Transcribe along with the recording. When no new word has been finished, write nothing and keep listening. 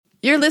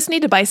You're listening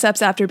to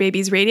Biceps After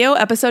Babies Radio,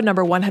 episode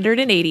number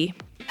 180.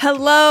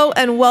 Hello,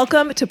 and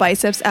welcome to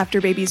Biceps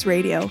After Babies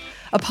Radio,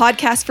 a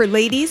podcast for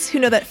ladies who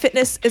know that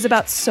fitness is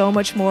about so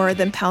much more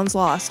than pounds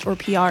lost or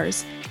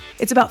PRs.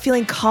 It's about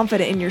feeling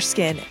confident in your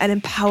skin and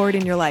empowered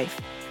in your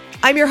life.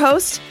 I'm your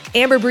host,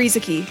 Amber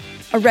Brueseke,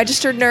 a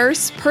registered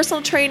nurse,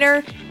 personal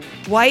trainer,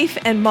 wife,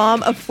 and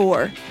mom of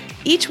 4.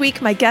 Each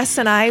week, my guests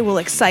and I will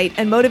excite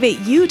and motivate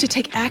you to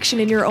take action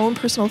in your own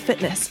personal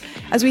fitness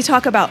as we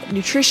talk about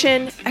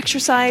nutrition,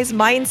 exercise,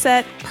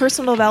 mindset,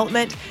 personal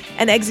development,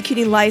 and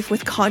executing life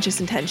with conscious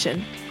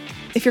intention.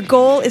 If your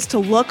goal is to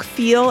look,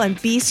 feel,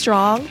 and be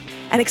strong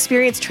and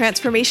experience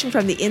transformation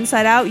from the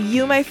inside out,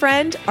 you, my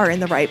friend, are in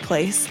the right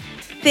place.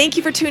 Thank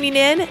you for tuning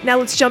in. Now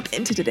let's jump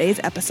into today's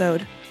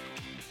episode.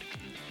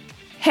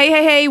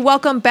 Hey,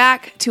 welcome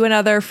back to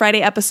another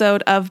Friday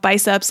episode of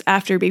Biceps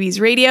After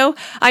Babies Radio.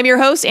 I'm your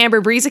host, Amber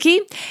Brueseke,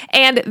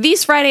 and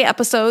these Friday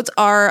episodes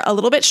are a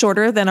little bit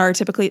shorter than our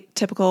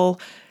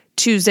typical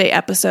Tuesday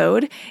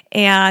episode,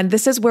 and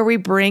this is where we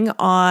bring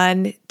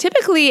on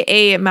typically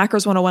a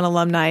Macros 101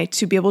 alumni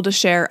to be able to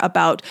share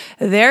about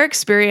their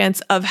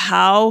experience of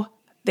how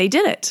they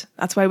did it.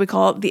 That's why we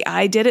call it the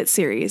I Did It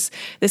series.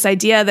 This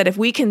idea that if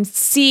we can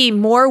see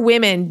more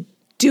women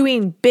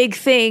doing big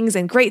things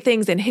and great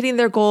things and hitting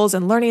their goals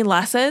and learning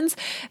lessons,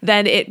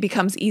 then it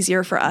becomes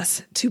easier for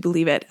us to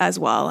believe it as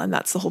well. And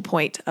that's the whole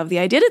point of the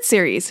I Did It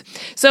series.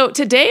 So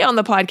today on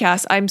the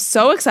podcast, I'm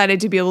so excited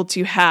to be able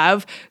to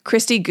have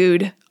Christy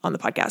Good on the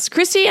podcast.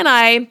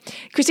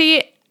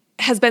 Christy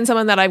has been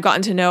someone that I've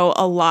gotten to know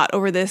a lot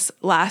over this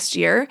last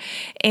year.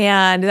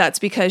 And that's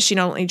because she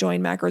not only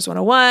joined Macros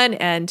 101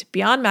 and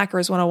beyond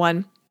Macros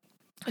 101,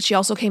 she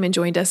also came and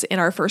joined us in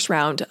our first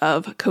round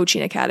of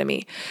Coaching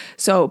Academy.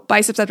 So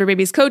Biceps After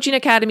Babies Coaching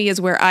Academy is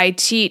where I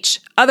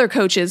teach other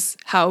coaches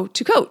how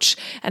to coach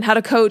and how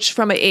to coach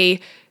from a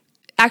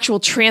actual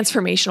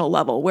transformational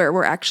level where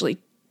we're actually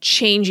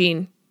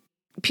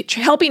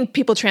helping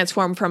people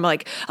transform from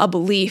like a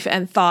belief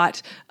and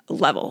thought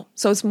level.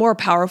 So it's more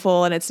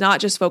powerful and it's not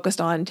just focused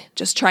on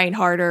just trying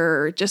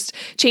harder or just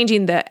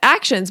changing the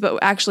actions, but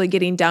actually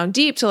getting down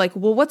deep to like,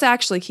 well, what's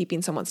actually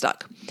keeping someone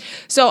stuck?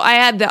 So I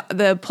had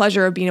the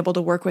pleasure of being able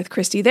to work with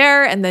Christy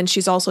there. And then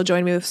she's also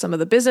joined me with some of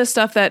the business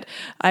stuff that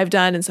I've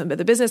done and some of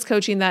the business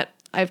coaching that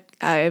I've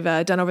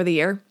done over the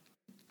year.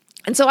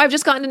 And so I've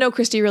just gotten to know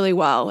Christy really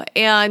well.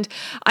 And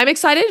I'm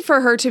excited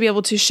for her to be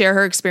able to share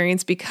her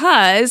experience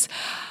because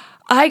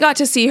I got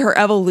to see her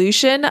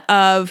evolution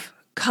of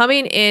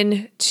coming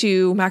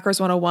into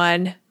Macros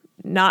 101,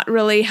 not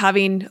really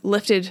having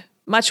lifted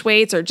much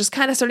weights or just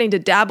kind of starting to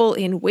dabble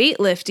in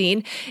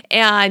weightlifting.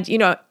 And,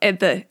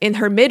 in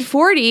her mid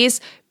 40s,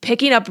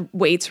 picking up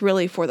weights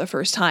really for the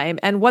first time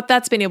and what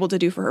that's been able to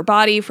do for her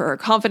body, for her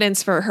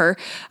confidence, for her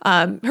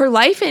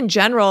life in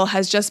general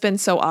has just been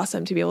so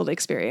awesome to be able to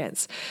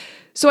experience.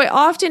 So I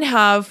often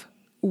have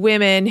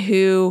women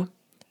who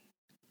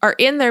are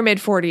in their mid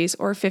 40s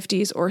or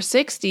 50s or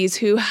 60s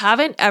who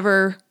haven't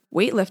ever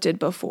weightlifted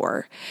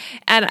before.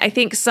 And I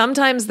think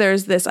sometimes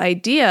there's this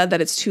idea that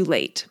it's too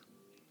late.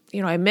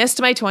 I missed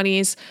my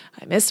 20s,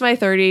 I missed my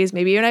 30s,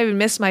 maybe even I even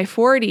missed my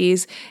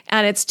 40s,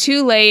 and it's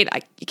too late.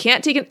 You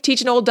can't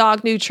teach an old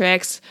dog new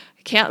tricks.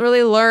 I can't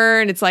really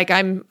learn. It's like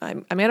I'm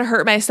going to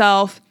hurt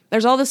myself.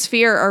 There's all this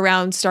fear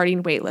around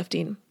starting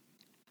weightlifting.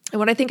 And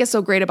what I think is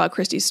so great about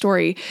Christy's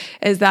story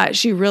is that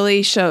she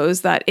really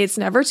shows that it's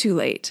never too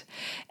late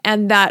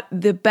and that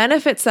the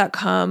benefits that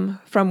come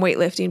from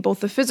weightlifting,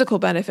 both the physical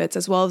benefits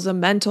as well as the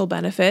mental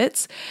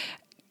benefits,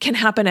 can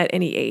happen at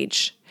any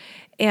age.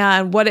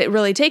 And what it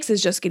really takes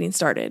is just getting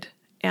started.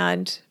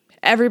 And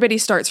everybody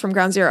starts from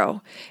ground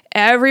zero.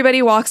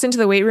 Everybody walks into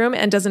the weight room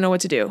and doesn't know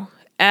what to do.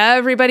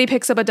 Everybody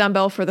picks up a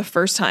dumbbell for the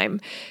first time.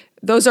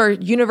 Those are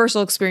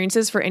universal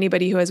experiences for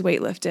anybody who has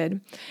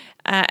weightlifted.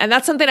 And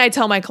that's something I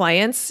tell my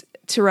clients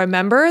to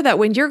remember, that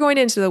when you're going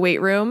into the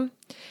weight room,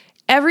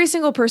 every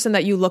single person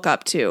that you look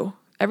up to,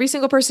 every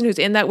single person who's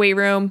in that weight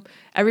room,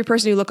 every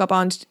person you look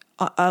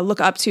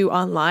up to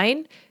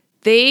online,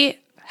 they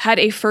had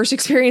a first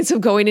experience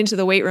of going into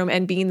the weight room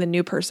and being the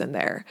new person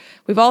there.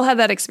 We've all had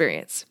that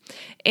experience.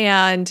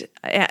 And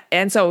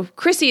so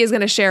Christy is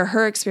going to share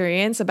her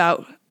experience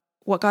about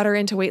what got her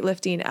into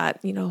weightlifting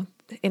at,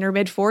 in her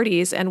mid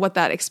 40s and what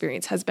that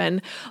experience has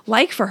been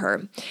like for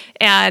her.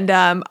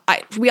 And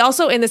we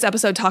also in this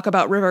episode talk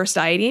about reverse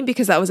dieting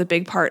because that was a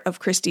big part of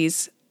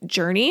Christy's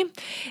journey.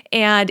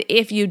 And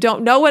if you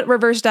don't know what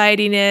reverse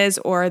dieting is,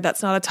 or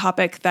that's not a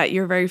topic that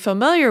you're very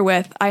familiar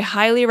with, I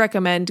highly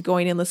recommend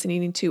going and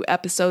listening to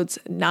episodes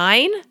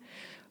 9,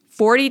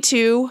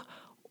 42,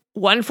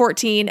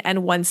 114,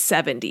 and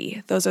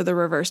 170. Those are the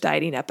reverse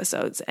dieting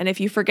episodes. And if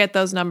you forget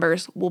those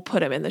numbers, we'll put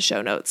them in the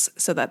show notes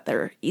so that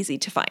they're easy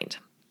to find.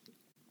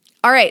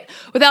 All right,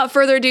 without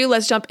further ado,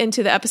 let's jump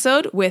into the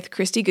episode with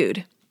Christy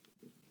Good.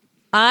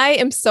 I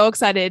am so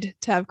excited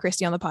to have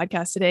Christy on the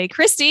podcast today.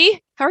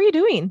 Christy, how are you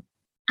doing?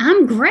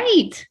 I'm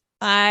great.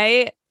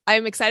 I'm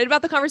excited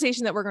about the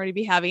conversation that we're going to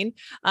be having.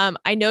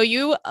 I know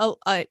you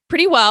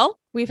pretty well.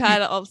 We've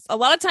had a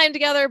lot of time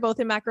together, both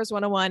in Macros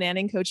 101 and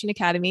in Coaching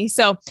Academy.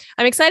 So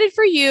I'm excited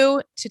for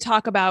you to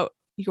talk about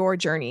your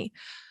journey.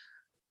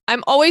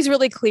 I'm always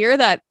really clear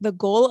that the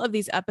goal of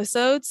these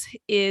episodes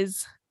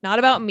is not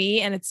about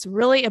me, and it's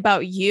really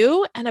about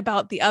you and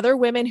about the other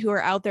women who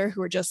are out there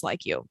who are just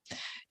like you.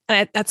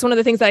 And that's one of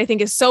the things that I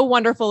think is so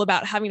wonderful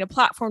about having a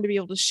platform to be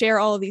able to share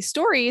all of these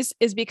stories,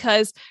 is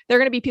because there are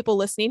going to be people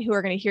listening who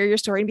are going to hear your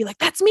story and be like,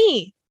 that's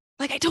me.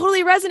 Like, I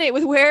totally resonate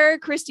with where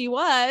Christy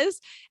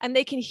was, and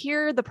they can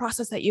hear the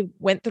process that you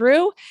went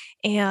through,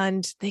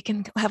 and they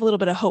can have a little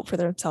bit of hope for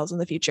themselves in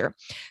the future.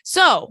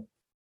 So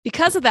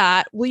because of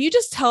that, will you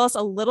just tell us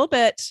a little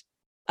bit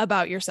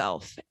about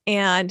yourself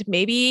and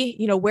maybe,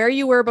 where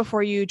you were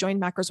before you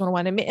joined Macros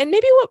 101, and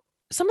maybe what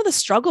some of the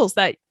struggles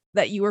that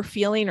you were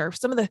feeling, or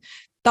some of the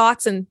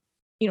thoughts and,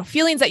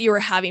 feelings that you were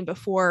having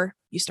before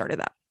you started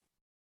that?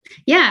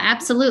 Yeah,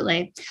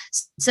 absolutely.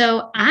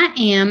 So I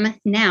am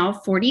now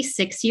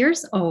 46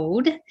 years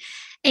old,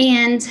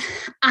 and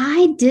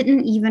I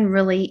didn't even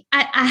really,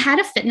 I had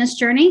a fitness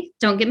journey.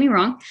 Don't get me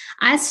wrong.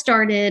 I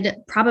started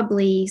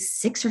probably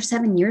 6 or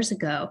 7 years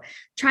ago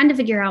trying to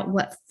figure out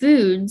what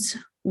foods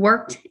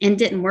worked and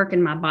didn't work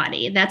in my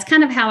body. That's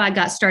kind of how I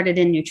got started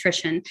in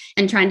nutrition,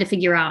 and trying to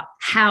figure out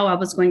how I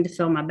was going to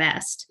feel my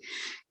best.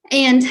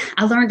 And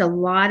I learned a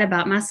lot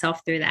about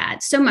myself through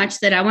that, so much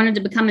that I wanted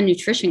to become a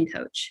nutrition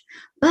coach.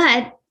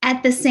 But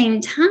at the same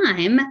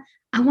time,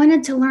 I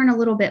wanted to learn a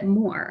little bit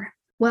more.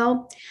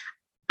 Well,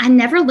 I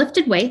never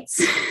lifted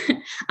weights.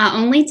 I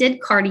only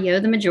did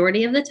cardio the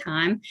majority of the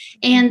time.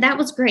 And that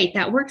was great.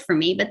 That worked for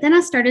me. But then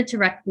I started to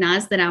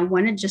recognize that I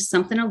wanted just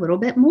something a little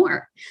bit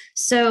more.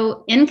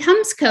 So in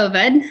comes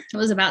COVID. It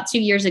was about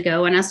 2 years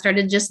ago. And I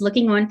started just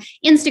looking on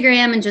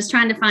Instagram and just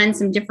trying to find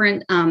some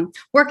different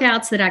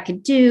workouts that I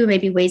could do,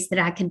 maybe ways that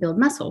I could build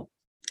muscle.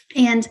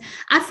 And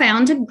I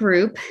found a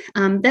group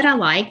that I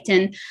liked,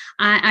 and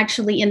I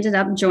actually ended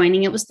up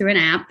joining. It was through an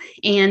app,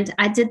 and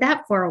I did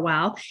that for a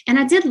while, and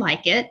I did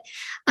like it.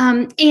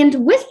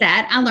 And with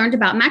that, I learned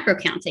about macro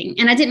counting,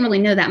 and I didn't really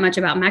know that much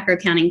about macro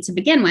counting to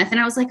begin with. And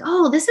I was like,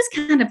 oh, this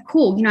is kind of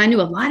cool. I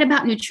knew a lot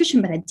about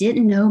nutrition, but I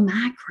didn't know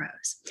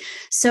macros.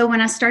 So when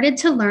I started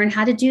to learn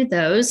how to do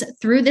those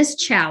through this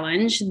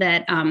challenge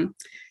that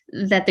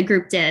the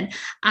group did,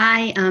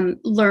 I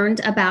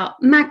learned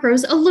about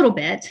macros a little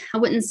bit. I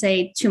wouldn't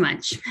say too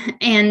much.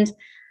 And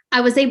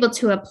I was able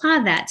to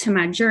apply that to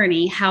my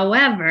journey.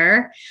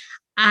 However,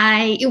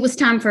 it was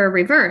time for a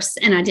reverse,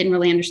 and I didn't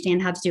really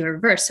understand how to do a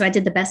reverse. So I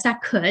did the best I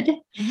could.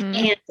 Mm-hmm.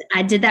 And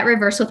I did that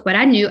reverse with what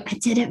I knew. I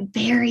did it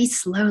very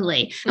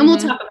slowly. And we'll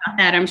talk about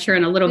that, I'm sure,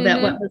 in a little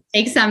bit, what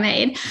mistakes I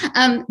made.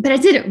 But I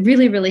did it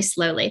really, really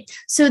slowly.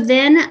 So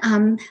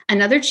then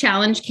another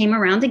challenge came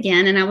around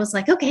again, and I was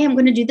like, okay, I'm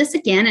going to do this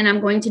again, and I'm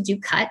going to do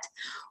cut.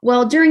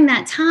 Well, during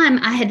that time,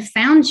 I had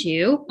found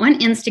you on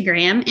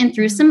Instagram and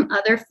through some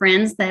other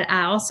friends that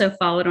I also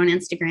followed on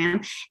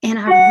Instagram. And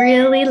I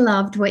really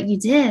loved what you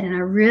did. And I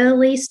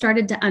really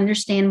started to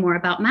understand more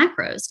about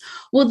macros.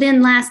 Well,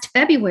 then last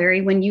February,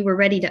 when you were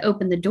ready to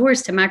open the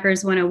doors to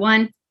Macros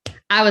 101,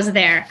 I was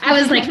there. I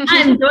was like,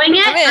 I'm doing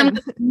it. I'm going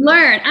to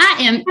learn. I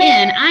am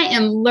in. I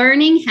am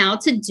learning how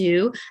to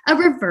do a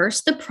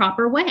reverse the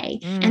proper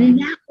way. And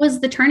that was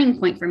the turning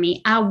point for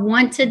me. I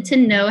wanted to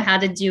know how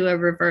to do a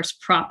reverse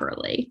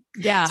properly.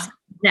 Yeah. So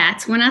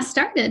that's when I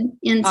started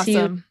into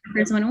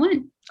Macros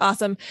 101.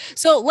 Awesome.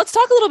 So let's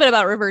talk a little bit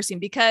about reversing,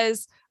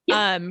 because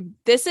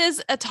this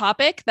is a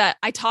topic that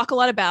I talk a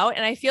lot about.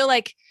 And I feel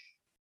like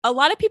a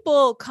lot of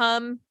people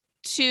come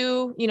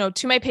to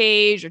my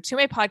page or to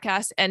my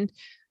podcast, and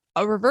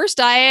a reverse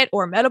diet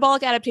or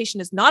metabolic adaptation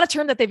is not a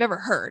term that they've ever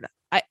heard.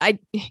 I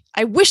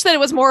wish that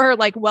it was more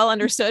like well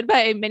understood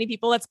by many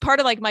people. That's part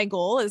of like my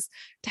goal, is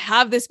to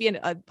have this be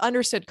an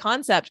understood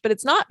concept, but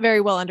it's not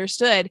very well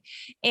understood.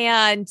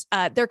 And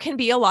there can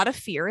be a lot of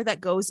fear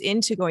that goes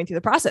into going through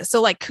the process.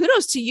 So like,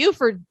 kudos to you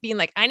for being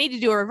like, I need to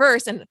do a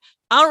reverse, and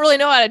I don't really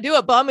know how to do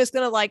it, but I'm just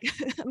going to I'm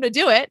going to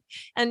do it.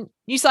 And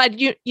you said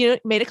you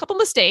made a couple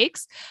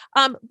mistakes,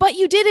 but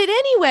you did it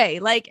anyway.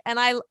 And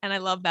I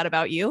love that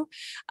about you.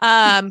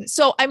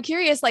 So I'm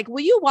curious,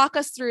 will you walk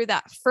us through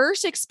that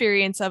first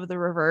experience of the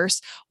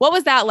reverse? What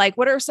was that like?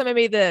 What are some of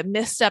maybe the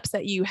missteps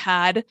that you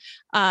had,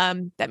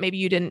 that maybe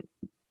you didn't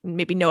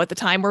know at the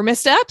time were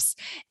missteps?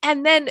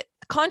 And then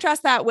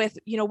contrast that with,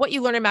 what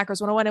you learned in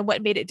Macros 101 and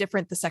what made it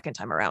different the second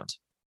time around.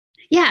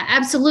 Yeah,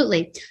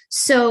 absolutely.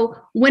 So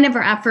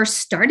whenever I first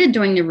started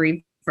doing the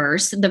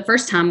reverse, the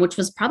first time, which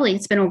was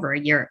it's been over a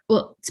year.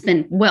 Well, it's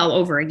been well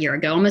over a year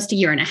ago, almost a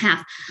year and a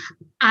half.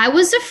 I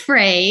was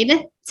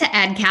afraid to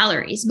add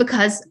calories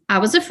because I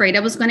was afraid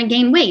I was going to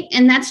gain weight.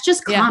 And that's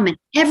just common.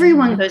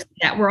 Everyone goes through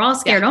that. We're all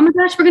scared. Oh my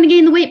gosh, we're going to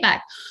gain the weight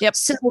back. Yep.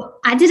 So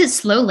I did it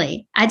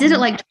slowly. I did it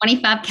like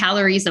 25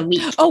 calories a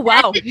week. Oh,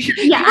 wow.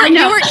 I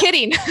know. You weren't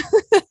kidding.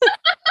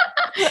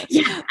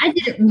 Yeah, I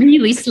did it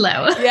really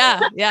slow. Yeah.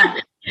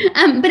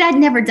 But I'd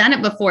never done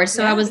it before.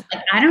 So I was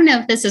like, I don't know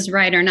if this is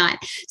right or not.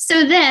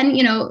 So then,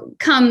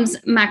 comes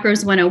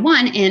Macros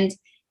 101, and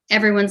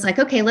everyone's like,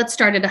 okay, let's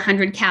start at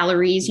 100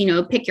 calories,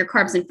 pick your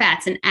carbs and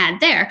fats and add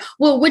there.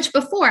 Well, which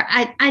before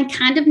I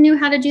kind of knew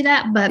how to do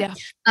that. But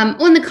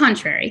on the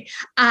contrary,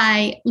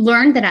 I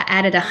learned that I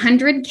added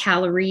 100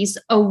 calories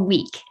a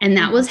week. And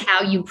that was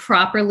how you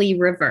properly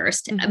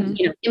reversed,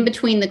 in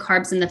between the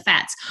carbs and the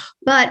fats.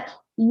 But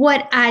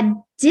what I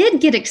did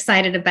get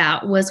excited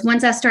about was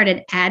once I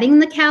started adding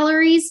the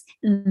calories,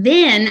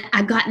 then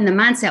I got in the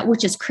mindset,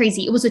 which is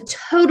crazy. It was a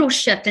total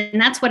shift.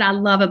 And that's what I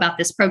love about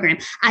this program.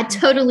 I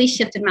totally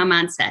shifted my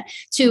mindset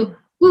to,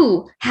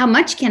 ooh, how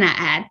much can I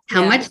add?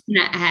 How much can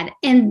I add?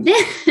 And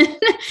then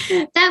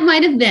that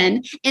might have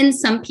been, and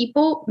some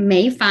people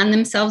may find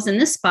themselves in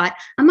this spot,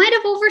 I might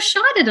have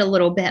overshot it a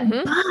little bit,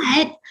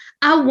 but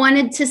I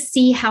wanted to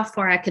see how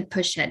far I could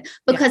push it.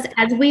 Because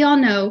as we all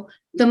know,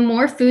 the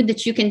more food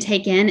that you can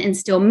take in and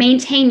still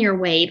maintain your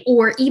weight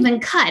or even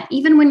cut,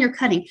 even when you're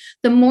cutting,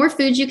 the more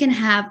food you can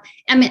have.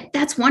 I mean,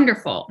 that's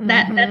wonderful.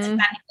 That's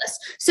fabulous.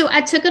 So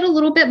I took it a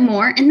little bit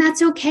more, and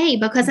that's okay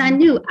because I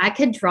knew I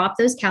could drop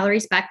those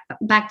calories back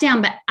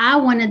down, but I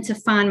wanted to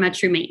find my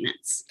true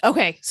maintenance.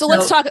 Okay. So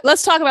let's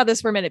talk about this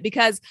for a minute,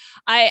 because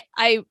I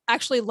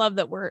actually love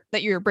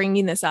that you're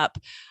bringing this up.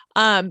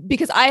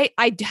 Because I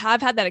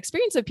have had that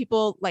experience of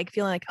people like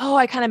feeling like, oh,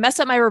 I kind of messed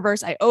up my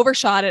reverse. I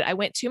overshot it. I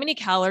went too many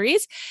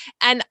calories.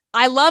 And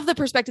I love the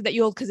perspective that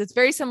you hold, because it's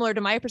very similar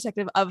to my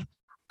perspective of,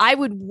 I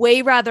would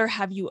way rather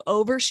have you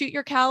overshoot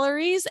your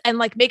calories and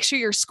like make sure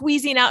you're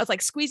squeezing out. It's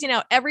like squeezing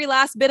out every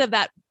last bit of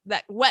that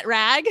wet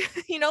rag,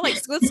 like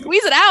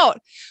squeeze it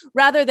out,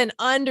 rather than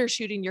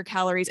undershooting your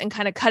calories and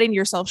kind of cutting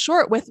yourself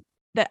short with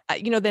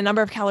the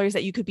number of calories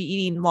that you could be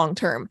eating long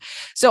term.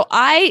 So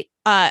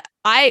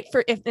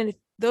if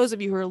those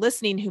of you who are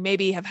listening who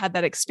maybe have had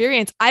that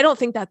experience, I don't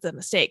think that's a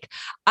mistake.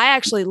 I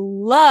actually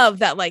love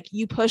that, like,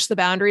 you push the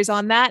boundaries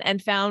on that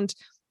and found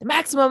the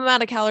maximum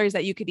amount of calories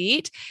that you could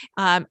eat.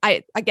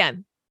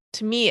 Again,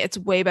 to me, it's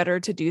way better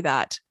to do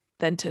that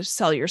than to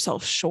sell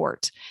yourself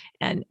short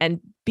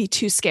and be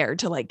too scared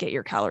to like get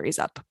your calories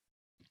up.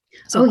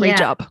 So great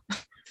job.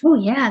 Oh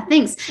yeah,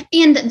 thanks.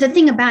 And the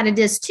thing about it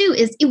is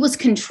it was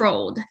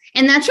controlled.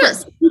 And that's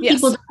what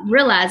people don't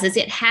realize is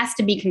it has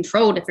to be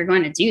controlled if you're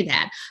going to do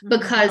that,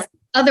 because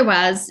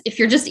otherwise, if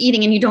you're just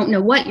eating and you don't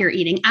know what you're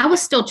eating, I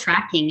was still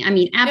tracking. I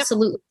mean,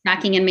 absolutely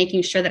tracking and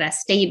making sure that I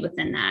stayed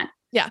within that.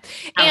 Yeah.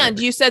 And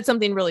you said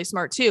something really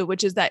smart too,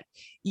 which is that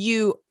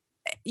you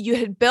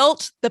had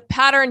built the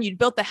pattern, you'd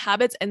built the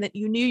habits, and that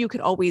you knew you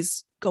could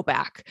always go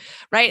back.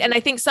 Right. And I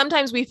think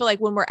sometimes we feel like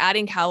when we're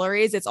adding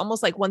calories, it's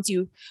almost like once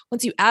you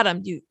add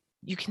them,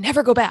 you can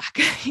never go back.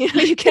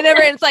 You can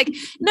never, and it's like,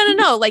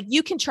 no. Like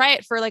you can try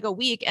it for like a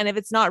week. And if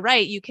it's not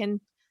right, you can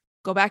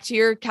go back to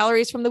your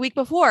calories from the week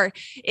before.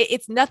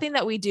 It's nothing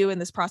that we do in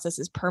this process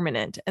is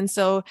permanent. And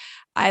so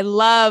I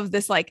love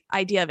this like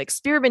idea of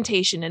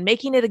experimentation and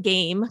making it a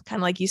game,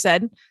 kind of like you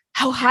said,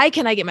 how high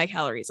can I get my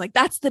calories? Like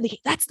that's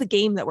the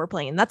game that we're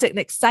playing. That's an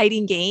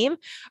exciting game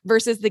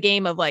versus the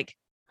game of like,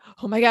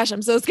 oh my gosh,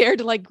 I'm so scared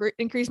to like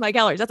increase my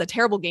calories. That's a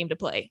terrible game to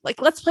play.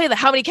 Like, let's play the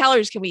how many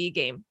calories can we eat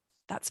game.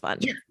 That's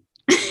fun.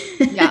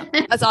 Yeah,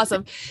 that's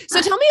awesome.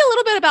 So tell me a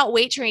little bit about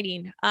weight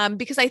training.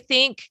 Because I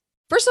think,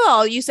 first of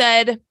all, you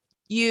said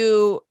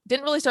you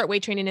didn't really start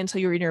weight training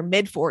until you were in your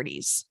mid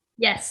 40s.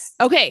 Yes.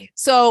 Okay.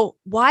 So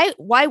why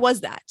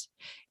was that?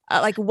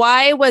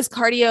 Why was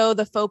cardio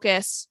the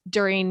focus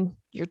during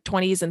your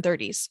 20s and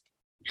 30s?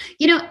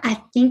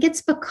 I think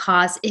it's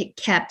because it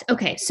kept,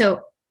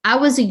 so I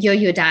was a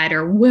yo-yo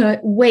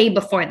dieter way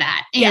before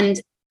that.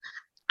 And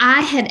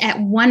I had at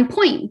one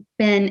point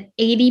been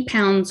 80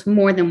 pounds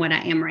more than what I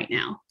am right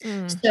now.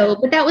 So,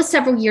 but that was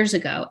several years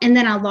ago. And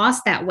then I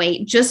lost that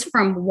weight just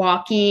from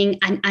walking.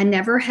 I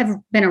never have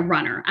been a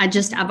runner.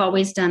 I've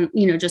always done,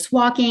 just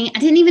walking. I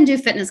didn't even do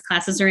fitness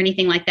classes or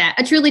anything like that.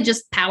 I truly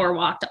just power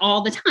walked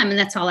all the time. And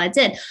that's all I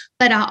did.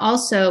 But I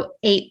also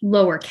ate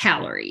lower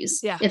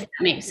calories, if that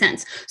makes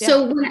sense. Yeah.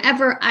 So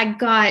whenever I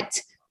got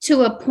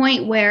to a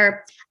point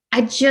where I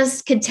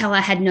just could tell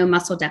I had no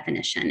muscle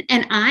definition.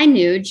 And I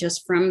knew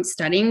just from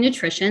studying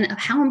nutrition of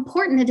how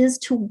important it is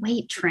to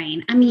weight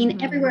train. I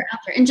mean, everywhere out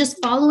there, and just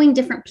following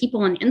different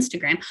people on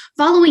Instagram,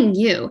 following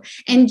you,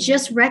 and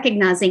just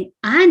recognizing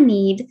I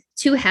need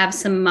to have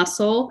some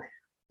muscle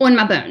on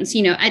my bones.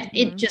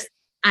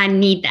 I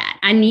need that.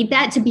 I need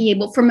that to be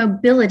able for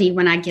mobility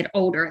when I get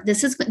older.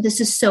 This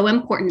is so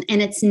important,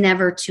 and it's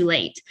never too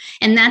late.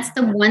 And that's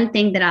the one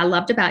thing that I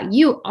loved about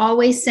you,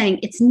 always saying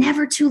it's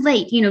never too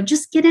late.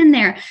 Just get in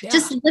there,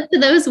 just lift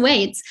those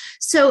weights.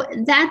 So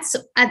that's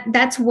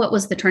what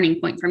was the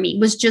turning point for me,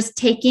 was just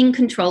taking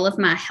control of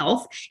my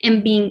health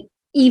and being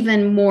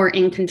even more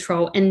in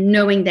control and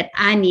knowing that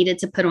I needed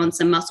to put on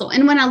some muscle.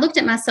 And when I looked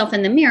at myself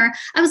in the mirror,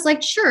 I was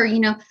like, sure,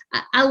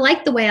 I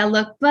like the way I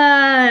look,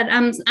 but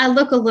I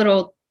look a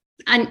little,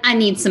 I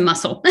need some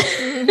muscle.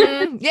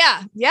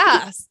 Yeah.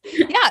 Yes.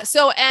 Yeah.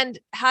 So, and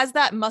has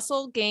that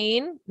muscle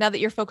gain, now that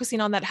you're focusing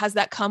on that, has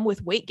that come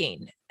with weight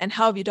gain? And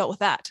how have you dealt with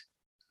that?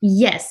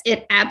 Yes,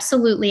 it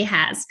absolutely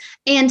has.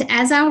 And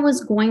as I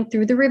was going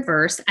through the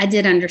reverse, I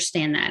did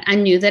understand that. I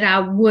knew that I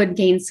would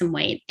gain some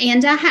weight.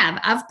 And I have.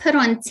 I've put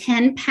on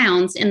 10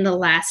 pounds in the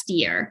last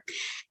year.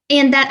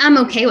 And that I'm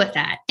okay with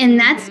that. And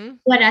that's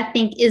what I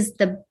think is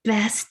the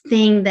best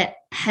thing that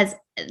has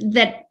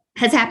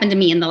happened to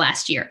me in the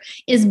last year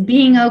is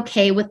being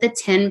okay with the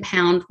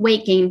 10-pound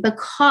weight gain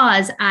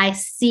because I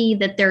see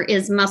that there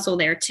is muscle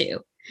there too.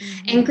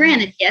 And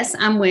granted, yes,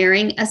 I'm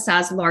wearing a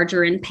size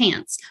larger in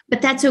pants,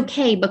 but that's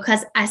okay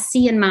because I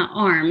see in my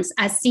arms,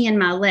 I see in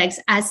my legs,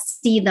 I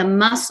see the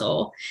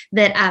muscle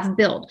that I've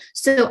built.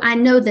 So I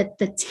know that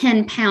the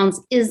 10 pounds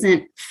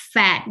isn't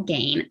fat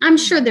gain. I'm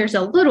sure there's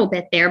a little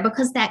bit there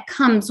because that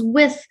comes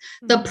with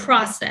the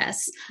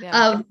process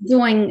of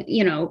doing,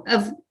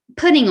 of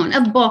putting on,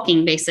 of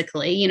bulking,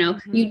 basically,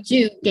 you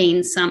do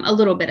gain a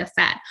little bit of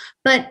fat,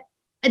 but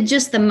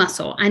just the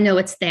muscle, I know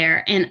it's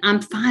there and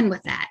I'm fine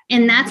with that.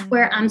 And that's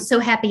where I'm so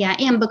happy I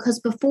am, because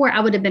before I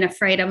would have been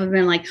afraid. I would have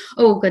been like,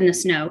 oh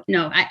goodness, no,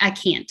 I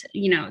can't,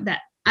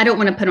 that I don't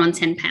want to put on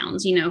 10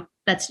 pounds,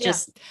 that's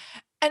just.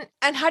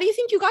 And how do you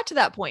think you got to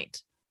that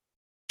point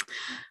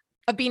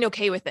of being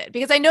okay with it?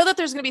 Because I know that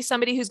there's going to be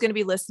somebody who's going to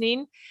be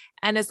listening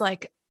and is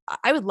like,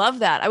 I would love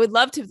that. I would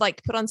love to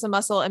put on some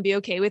muscle and be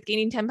okay with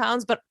gaining 10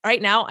 pounds, but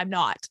right now I'm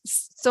not.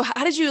 So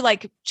how did you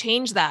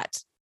change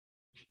that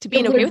to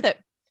being okay with it?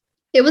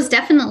 It was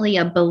definitely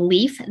a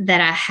belief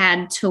that I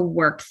had to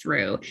work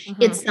through.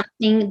 It's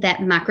something that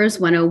Macros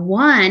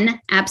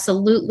 101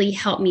 absolutely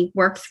helped me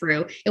work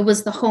through. It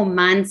was the whole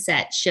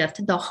mindset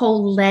shift, the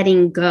whole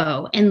letting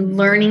go and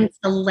learning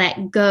to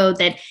let go,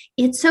 that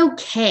it's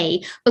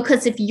okay.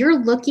 Because if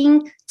you're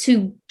looking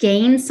to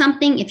gain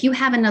something, if you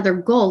have another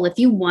goal, if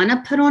you want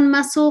to put on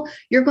muscle,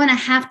 you're going to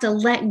have to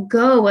let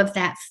go of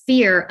that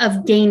fear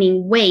of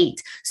gaining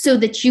weight so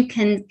that you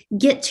can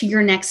get to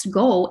your next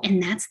goal.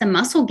 And that's the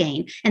muscle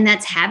gain. And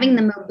that's having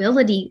the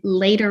mobility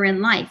later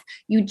in life.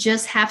 You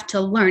just have to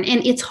learn.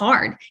 And it's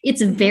hard.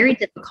 It's very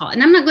difficult.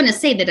 And I'm not going to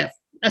say that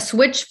a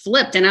switch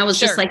flipped and I was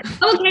just like,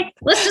 okay,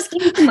 let's just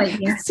gain some weight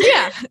here.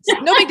 Yeah.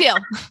 No big deal.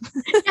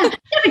 No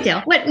big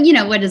deal. What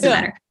does it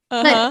matter?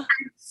 But I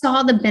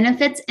saw the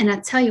benefits. And I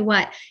tell you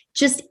what,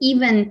 just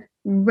even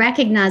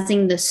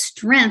recognizing the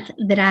strength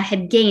that I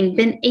had gained,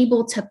 been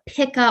able to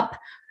pick up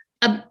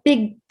a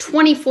big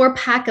 24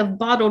 pack of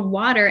bottled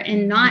water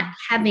and not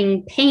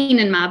having pain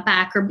in my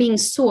back or being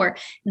sore,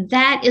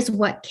 that is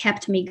what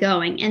kept me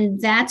going. And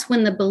that's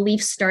when the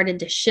belief started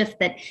to shift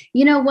that,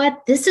 you know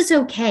what, this is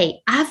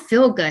okay. I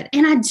feel good.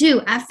 And I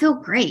do. I feel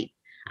great.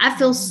 I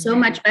feel so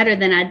much better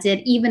than I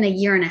did even a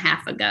year and a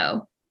half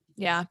ago.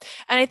 Yeah.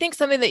 And I think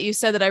something that you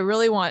said that I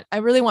really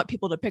want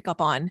people to pick up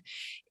on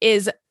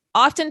is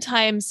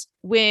oftentimes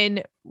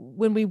when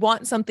we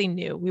want something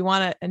new, we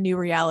want a new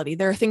reality,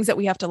 there are things that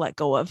we have to let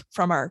go of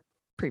from our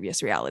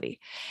previous reality.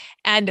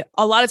 And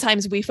a lot of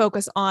times we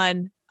focus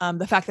on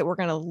the fact that we're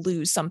going to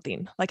lose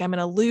something. Like, I'm going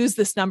to lose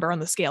this number on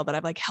the scale that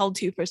I've held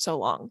to for so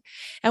long.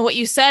 And what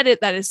you said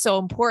that is so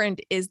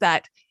important is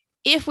that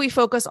if we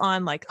focus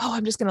on oh,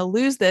 I'm just going to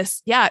lose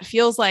this. Yeah. It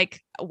feels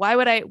like, why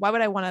would I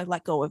want to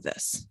let go of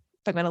this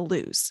if I'm going to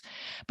lose?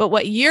 But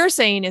what you're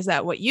saying is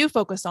that what you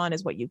focus on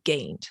is what you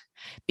gained,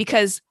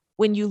 because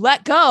when you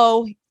let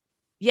go,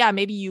 yeah,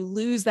 maybe you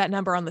lose that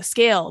number on the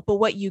scale, but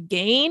what you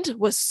gained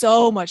was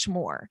so much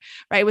more,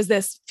 right? It was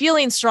this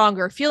feeling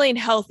stronger, feeling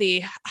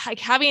healthy,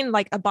 having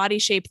a body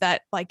shape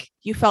that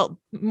you felt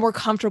more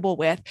comfortable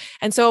with.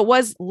 And so it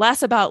was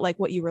less about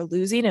what you were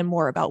losing and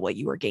more about what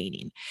you were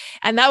gaining.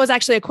 And that was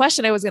actually a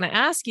question I was going to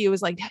ask you,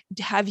 was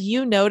have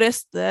you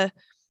noticed the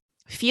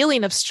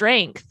feeling of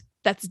strength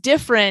that's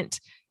different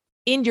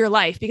in your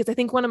life? Because I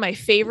think one of my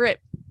favorite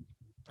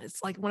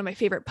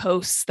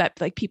posts that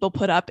people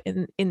put up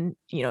in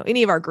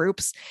any of our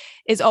groups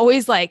is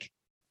always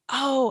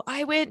oh,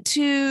 I went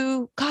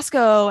to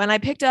Costco and I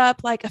picked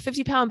up a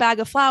 50-pound bag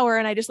of flour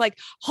and I just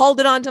hauled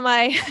it onto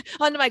my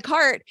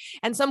cart.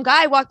 And some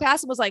guy walked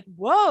past and was like,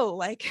 whoa,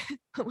 way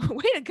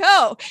to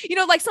go.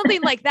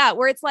 Something like that,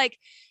 where it's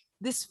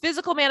this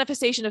physical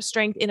manifestation of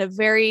strength in a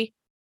very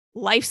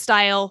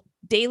lifestyle,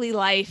 daily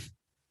life.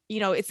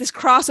 It's this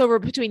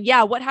crossover between,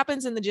 what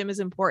happens in the gym is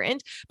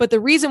important, but the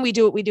reason we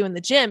do what we do in the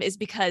gym is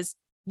because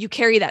you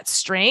carry that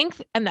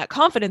strength and that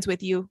confidence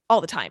with you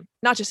all the time,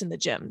 not just in the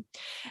gym.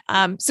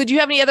 So do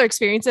you have any other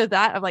experience of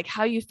that, of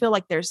how you feel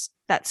there's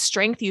that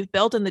strength you've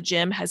built in the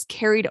gym has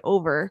carried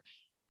over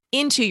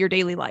into your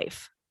daily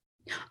life?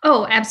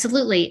 Oh,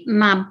 absolutely.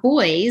 My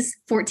boys,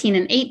 14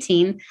 and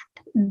 18,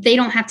 they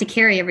don't have to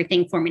carry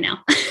everything for me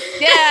now.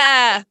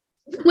 Yeah.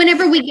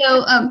 Whenever we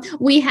go,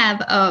 we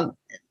have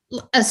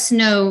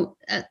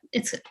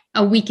it's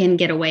a weekend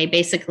getaway.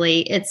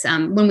 Basically, it's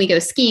when we go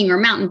skiing or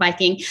mountain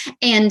biking,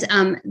 and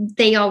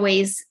they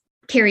always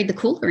carry the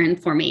cooler in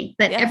for me.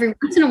 But every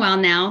once in a while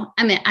now,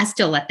 I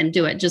still let them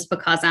do it just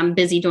because I'm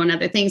busy doing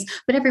other things.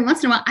 But every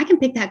once in a while, I can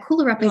pick that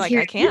cooler up and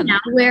carry it now,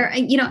 where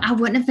I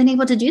wouldn't have been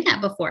able to do that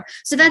before.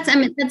 So that's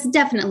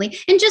definitely,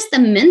 and just the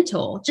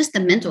mental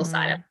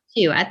side of it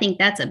too. I think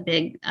that's a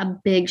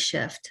big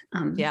shift.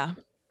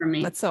 for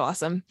me. That's so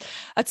awesome.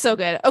 That's so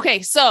good.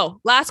 Okay.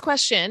 So last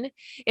question.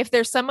 If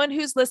there's someone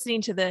who's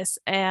listening to this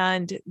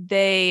and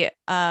they,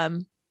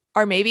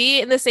 are maybe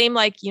in the same,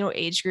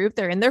 age group,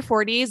 they're in their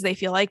 40s. They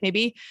feel like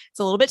maybe it's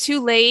a little bit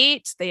too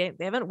late. They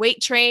haven't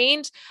weight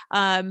trained.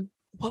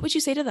 What would you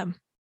say to them?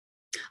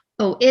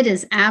 Oh, it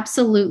is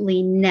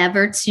absolutely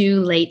never too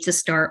late to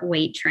start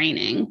weight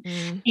training.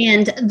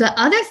 And the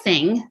other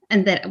thing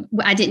that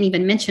I didn't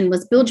even mention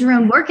was build your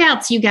own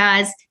workouts, you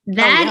guys.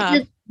 That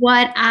is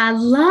what I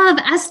love.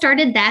 I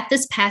started that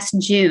this past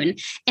June,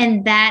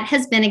 and that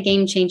has been a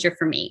game changer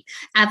for me.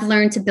 I've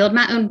learned to build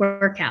my own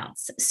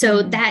workouts.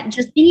 So that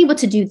just being able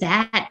to do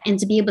that and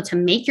to be able to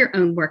make your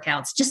own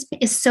workouts just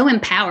is so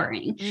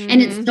empowering.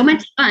 And it's so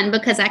much fun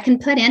because I can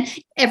put in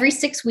every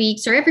 6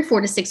 weeks or every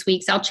 4 to 6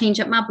 weeks, I'll change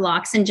up my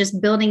blocks, and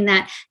just building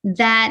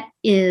that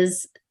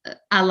is,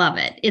 I love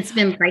it. It's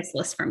been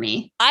priceless for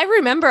me. I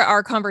remember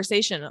our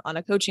conversation on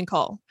a coaching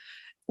call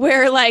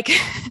where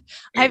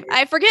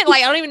I forget,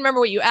 I don't even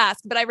remember what you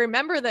asked, but I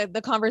remember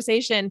the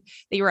conversation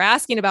that you were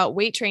asking about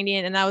weight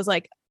training. And I was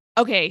like,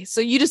 okay, so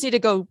you just need to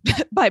go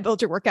buy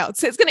Build Your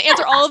Workouts. It's going to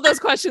answer all of those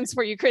questions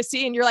for you,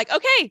 Christy. And you're like,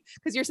 okay,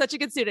 because you're such a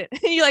good student.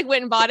 You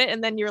went and bought it,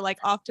 and then you're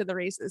off to the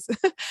races.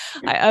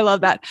 I love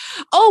that.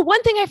 Oh,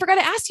 one thing I forgot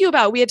to ask you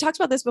about, we had talked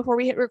about this before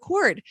we hit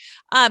record.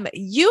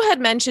 You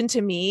had mentioned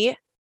to me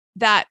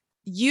that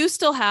you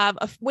still have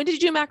when did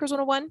you do Macros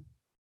 101?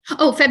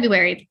 Oh,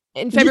 February.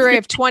 In February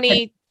of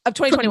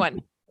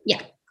 2021.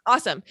 Yeah.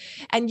 Awesome.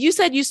 And you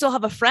said you still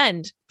have a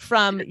friend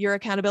from your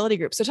accountability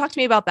group. So talk to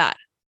me about that.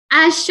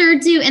 I sure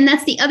do. And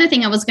that's the other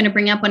thing I was going to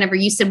bring up whenever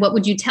you said, what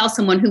would you tell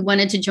someone who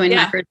wanted to join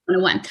Macros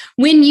 101?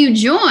 When you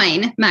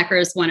join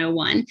Macros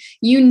 101,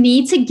 you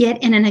need to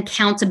get in an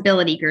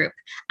accountability group.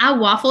 I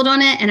waffled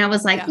on it and I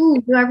was like, ooh,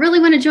 do I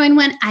really want to join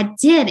one? I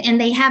did. And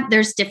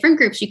there's different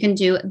groups. You can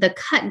do the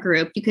cut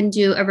group. You can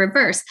do a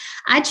reverse.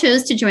 I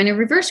chose to join a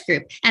reverse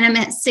group, and I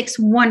met 6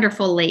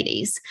 wonderful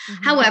ladies.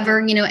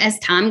 However, as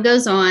time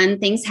goes on,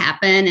 things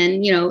happen,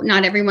 and,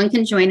 not everyone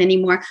can join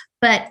anymore,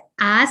 but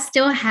I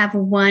still have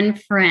one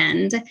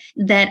friend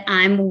that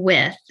I'm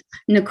with,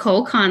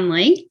 Nicole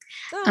Conley.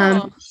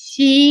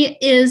 She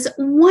is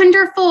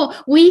wonderful.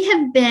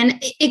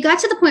 It got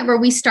to the point where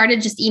we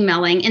started just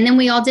emailing, and then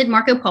we all did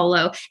Marco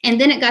Polo.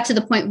 And then it got to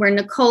the point where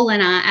Nicole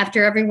and I,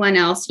 after everyone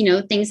else,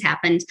 things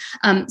happened.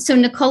 So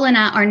Nicole and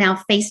I are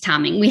now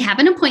FaceTiming. We have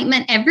an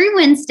appointment every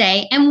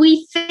Wednesday, and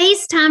we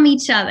FaceTime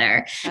each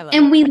other.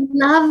 And we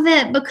love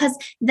it because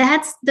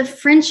that's the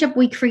friendship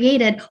we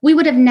created. We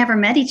would have never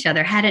met each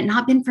other had it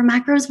not been for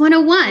Macros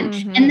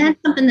 101. And that's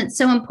something that's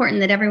so important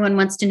that everyone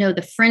wants to know.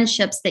 The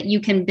friendships that you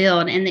can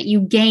build and that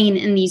you gain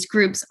in these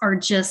groups are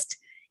just,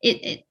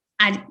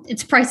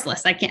 it's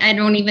priceless. I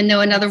don't even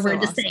know another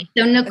word to say.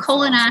 So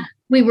Nicole and I,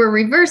 we were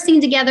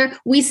reversing together.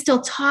 We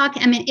still talk.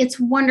 I mean, it's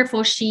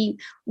wonderful. She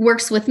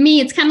works with me.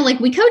 It's kind of like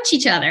we coach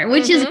each other,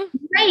 which is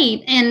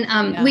great.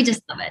 And we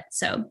just love it.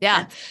 So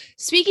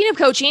Speaking of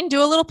coaching,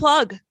 do a little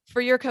plug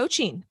for your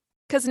coaching.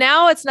 Because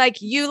now it's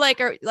you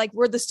are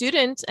we're the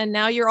student, and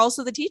now you're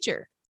also the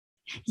teacher.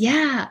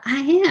 Yeah,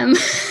 I am.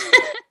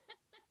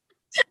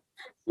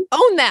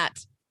 Own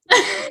that.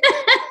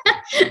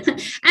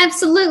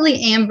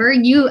 Absolutely, Amber.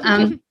 You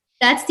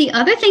that's the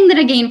other thing that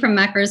I gained from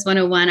Macros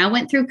 101. I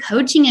went through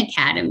Coaching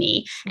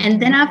Academy,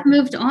 and then I've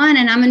moved on,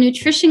 and I'm a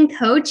nutrition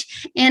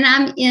coach, and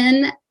I'm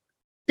in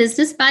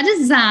Business by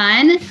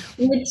Design,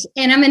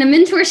 and I'm in a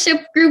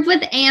mentorship group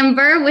with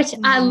Amber, which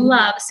I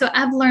love. So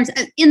I've learned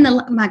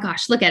my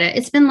gosh, look at it.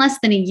 It's been less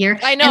than a year.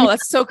 I know.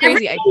 That's so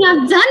crazy. I've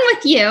done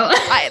with you.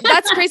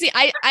 That's crazy.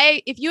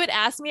 If you had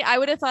asked me, I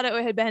would have thought it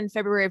had been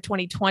February of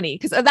 2020,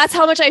 because that's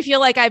how much I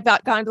feel like I've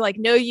gotten to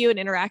know you and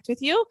interact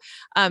with you.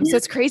 So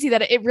it's crazy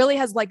that it really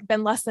has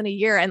been less than a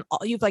year, and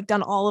you've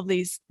done all of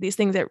these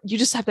things that you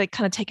just have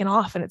kind of taken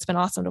off, and it's been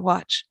awesome to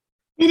watch.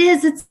 It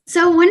is. It's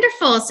so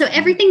wonderful. So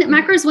everything that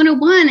Macros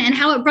 101 and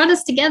how it brought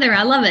us together,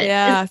 I love it.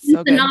 Yeah, it's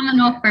so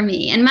phenomenal for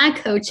me and my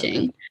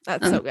coaching.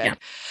 That's so good. Yeah.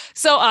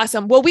 So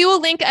awesome. Well, we will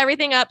link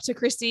everything up to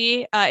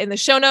Christy in the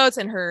show notes,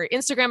 and her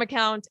Instagram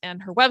account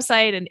and her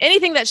website and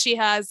anything that she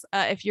has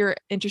if you're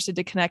interested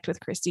to connect with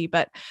Christy.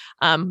 But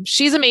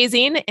she's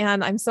amazing.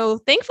 And I'm so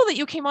thankful that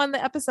you came on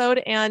the episode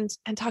and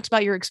talked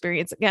about your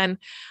experience. Again,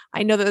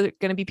 I know that there are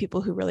going to be people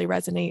who really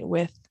resonate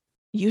with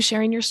you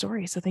sharing your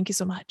story. So thank you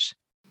so much.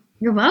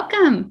 You're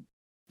welcome.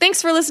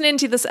 Thanks for listening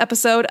to this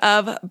episode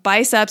of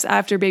Biceps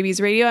After Babies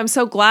Radio. I'm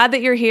so glad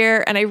that you're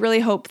here, and I really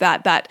hope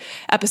that that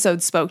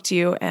episode spoke to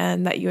you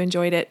and that you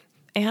enjoyed it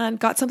and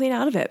got something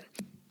out of it.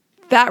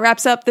 That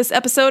wraps up this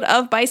episode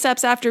of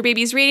Biceps After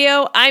Babies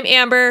Radio. I'm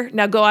Amber.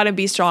 Now go out and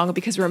be strong,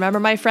 because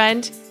remember, my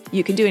friend,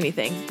 you can do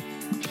anything.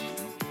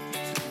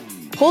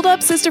 Hold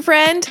up, sister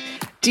friend.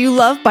 Do you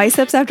love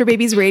Biceps After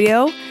Babies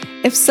Radio?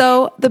 If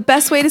so, the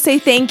best way to say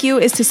thank you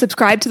is to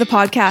subscribe to the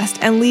podcast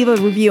and leave a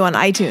review on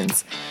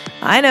iTunes.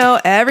 I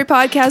know every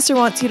podcaster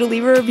wants you to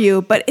leave a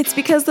review, but it's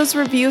because those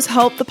reviews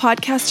help the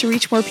podcast to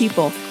reach more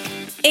people.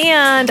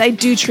 And I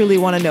do truly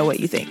want to know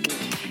what you think.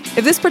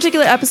 If this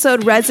particular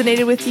episode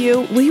resonated with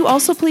you, will you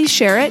also please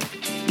share it?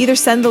 Either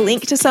send the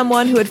link to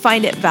someone who would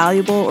find it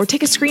valuable or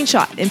take a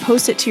screenshot and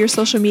post it to your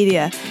social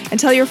media and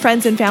tell your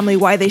friends and family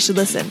why they should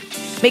listen.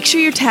 Make sure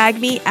you tag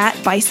me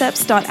at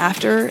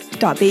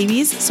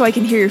biceps.after.babies so I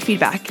can hear your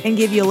feedback and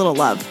give you a little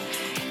love.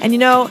 And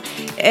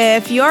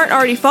if you aren't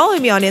already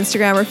following me on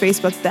Instagram or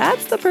Facebook,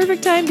 that's the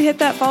perfect time to hit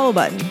that follow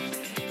button.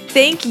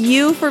 Thank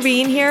you for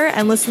being here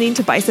and listening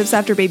to Biceps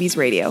After Babies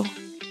Radio.